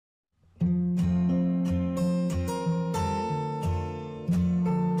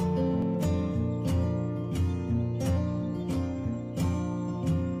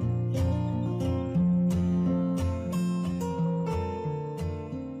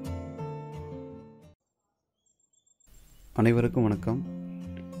அனைவருக்கும் வணக்கம்.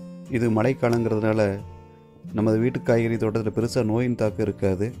 இது மழைக்காலங்கிறதுனால நமது வீட்டு காய்கறி தோட்டத்தில் பெருசாக நோயின் தாக்கம்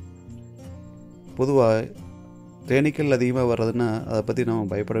இருக்காது. பொதுவாக தேனீக்கள் அதிகமாக வர்றதுன்னா அதை பற்றி நம்ம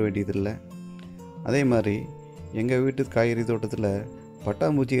பயப்பட வேண்டியதில்லை. அதே மாதிரி எங்கள் வீட்டு காய்கறி தோட்டத்தில்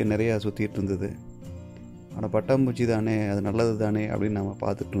பட்டாம்பூச்சிகள் நிறையா சுற்றிட்டு இருந்தது. ஆனால் பட்டாம்பூச்சி தானே, அது நல்லது தானே அப்படின்னு நம்ம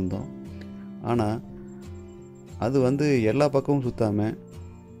பார்த்துட்டு இருந்தோம். ஆனால் அது எல்லா பக்கமும் சுற்றாமல்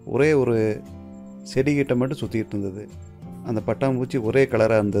ஒரே ஒரு செடிகிட்ட மட்டும் சுற்றிட்டு இருந்தது. அந்த பட்டாம்பூச்சி ஒரே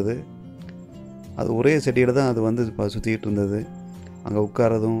கலராக இருந்தது. அது ஒரே செடியில் தான் அது சுற்றிக்கிட்டு இருந்தது. அங்கே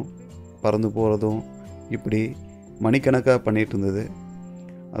உட்காரதும் பறந்து போகிறதும் இப்படி மணிக்கணக்காக பண்ணிகிட்டு இருந்தது.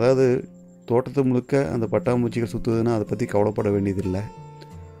 அதாவது தோட்டத்து முழுக்க அந்த பட்டாம்பூச்சிகள் சுற்றுதுன்னா அதை பற்றி கவலைப்பட வேண்டியதில்லை.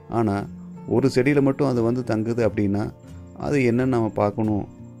 ஆனால் ஒரு செடியில் மட்டும் அது தங்குது அப்படின்னா அது என்னன்னு நம்ம பார்க்கணும்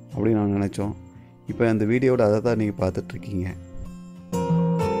அப்படின்னு நான் நினச்சோம். இப்போ அந்த வீடியோவில் அதை தான் நீங்கள் பார்த்துட்ருக்கீங்க.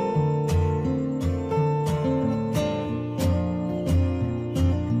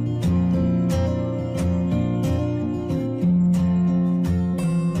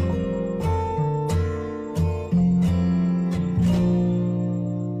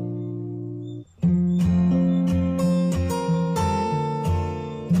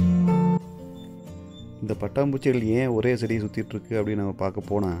 இந்த பட்டாம்பூச்சிகள் ஏன் ஒரே செடியை சுற்றிட்டுருக்கு அப்படின்னு நம்ம பார்க்க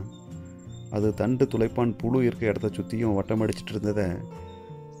போனால், அது தண்டு துளைப்பான் புழு இருக்க இடத்த சுற்றியும் வட்டம் அடிச்சிட்டு இருந்ததை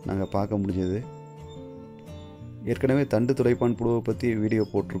நாங்கள் பார்க்க முடிஞ்சது. ஏற்கனவே தண்டு துளைப்பான் புழுவை பற்றி வீடியோ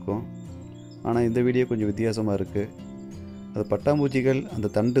போட்டிருக்கோம். ஆனால் இந்த வீடியோ கொஞ்சம் வித்தியாசமாக இருக்குது. அது பட்டாம்பூச்சிகள்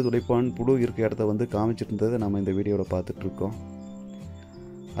அந்த தண்டு துளைப்பான் புழு இருக்க இடத்த காமிச்சிட்டு இருந்ததை நம்ம இந்த வீடியோவில் பார்த்துட்ருக்கோம்.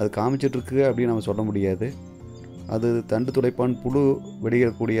 அது காமிச்சிட்ருக்கு அப்படின்னு நம்ம சொல்ல முடியாது. அது தண்டு துளைப்பான் புழு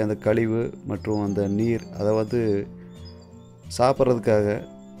வெளியிடக்கூடிய அந்த கழிவு மற்றும் அந்த நீர் அதை சாப்பிட்றதுக்காக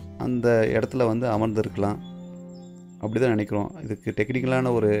அந்த இடத்துல அமர்ந்திருக்கலாம் அப்படி தான் நினைக்கிறோம். இதுக்கு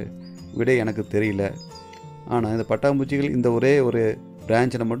டெக்னிக்கலான ஒரு விடை எனக்கு தெரியல. ஆனால் இந்த பட்டாம்பூச்சிகள் இந்த ஒரே ஒரு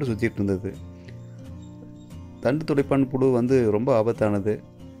பிரான்ச்சில் மட்டும் சுற்றிட்டு இருந்தது. தண்டு துளைப்பான் புழு ரொம்ப ஆபத்தானது.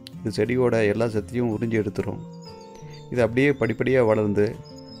 இது செடியோட எல்லா சத்தையும் உறிஞ்சி எடுத்துரும். இது அப்படியே படிப்படியாக வளர்ந்து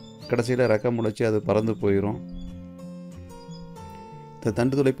கடைசியில் ரெக்கம் முளைச்சி அது பறந்து போயிடும். இந்த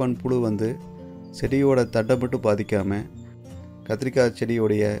தண்டு துளைப்பான் புழு செடியோட தட்டை மட்டும் பாதிக்காமல் கத்திரிக்காய்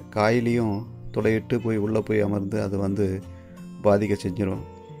செடியோடைய காயிலையும் துளையிட்டு போய் உள்ளே போய் அமர்ந்து அது பாதிக்க செஞ்சிடும்.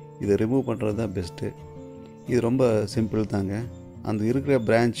 இதை ரிமூவ் பண்ணுறது தான் பெஸ்ட்டு. இது ரொம்ப சிம்பிள் தாங்க. அந்த இருக்கிற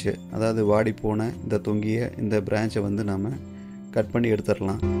பிரான்ச்சு, அதாவது வாடி போன இந்த தொங்கிய இந்த பிரான்ச்சை நாம் கட் பண்ணி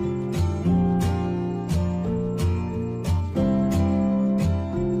எடுத்துடலாம்.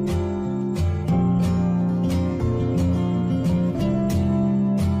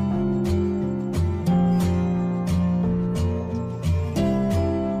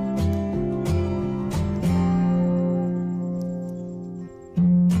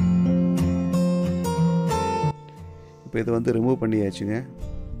 இப்போ இது ரிமூவ் பண்ணியாச்சுங்க.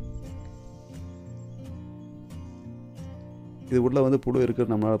 இது உள்ள புழு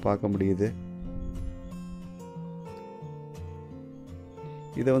இருக்கிறது நம்மளால் பார்க்க முடியுது.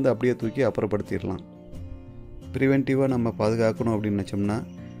 இதை அப்படியே தூக்கி அப்புறப்படுத்திடலாம். ப்ரிவென்டிவாக நம்ம பாதுகாக்கணும் அப்படின்னு நினச்சோம்னா,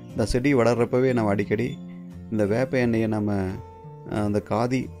 இந்த செடி வளர்கிறப்பவே நம்ம அடிக்கடி இந்த வேப்ப எண்ணெயை நம்ம அந்த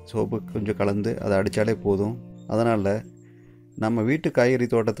காதி சோப்பு கொஞ்சம் கலந்து அதை அடித்தாலே போதும். அதனால் நம்ம வீட்டு காய்கறி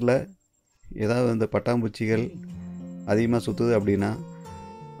தோட்டத்தில் ஏதாவது இந்த பட்டாம்பூச்சிகள் அதிகமாக சுற்றுது அப்படின்னா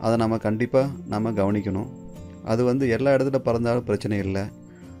அதை நம்ம கண்டிப்பாக கவனிக்கணும். அது எல்லா இடத்துல பறந்தாலும் பிரச்சனை இல்லை.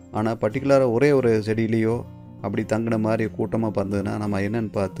 ஆனால் பர்டிகுலராக ஒரே ஒரு செடியிலையோ அப்படி தங்கின மாதிரி கூட்டமாக பறந்ததுன்னா நம்ம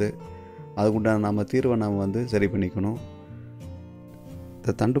என்னென்னு பார்த்து அதுக்குண்டான நம்ம தீர்வை நம்ம சரி பண்ணிக்கணும்.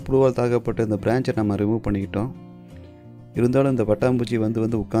 இந்த தண்டு புழுவால் தாக்கப்பட்ட இந்த பிரான்ச்சை நம்ம ரிமூவ் பண்ணிக்கிட்டோம். இருந்தாலும் இந்த பட்டாம்பூச்சி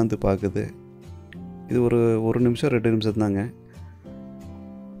உட்காந்து பார்க்குது. இது ஒரு நிமிஷம் 2 நிமிஷம் தாங்க.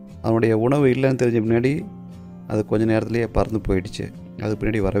 அவனுடைய உணவு இல்லைன்னு தெரிஞ்ச முன்னாடி அது கொஞ்சம் நேரத்துலேயே பறந்து போயிடுச்சு. அது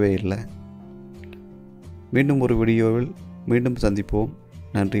பின்னாடி வரவே இல்லை. மீண்டும் ஒரு வீடியோவில் மீண்டும் சந்திப்போம்.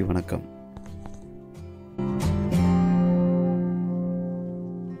 நன்றி, வணக்கம்.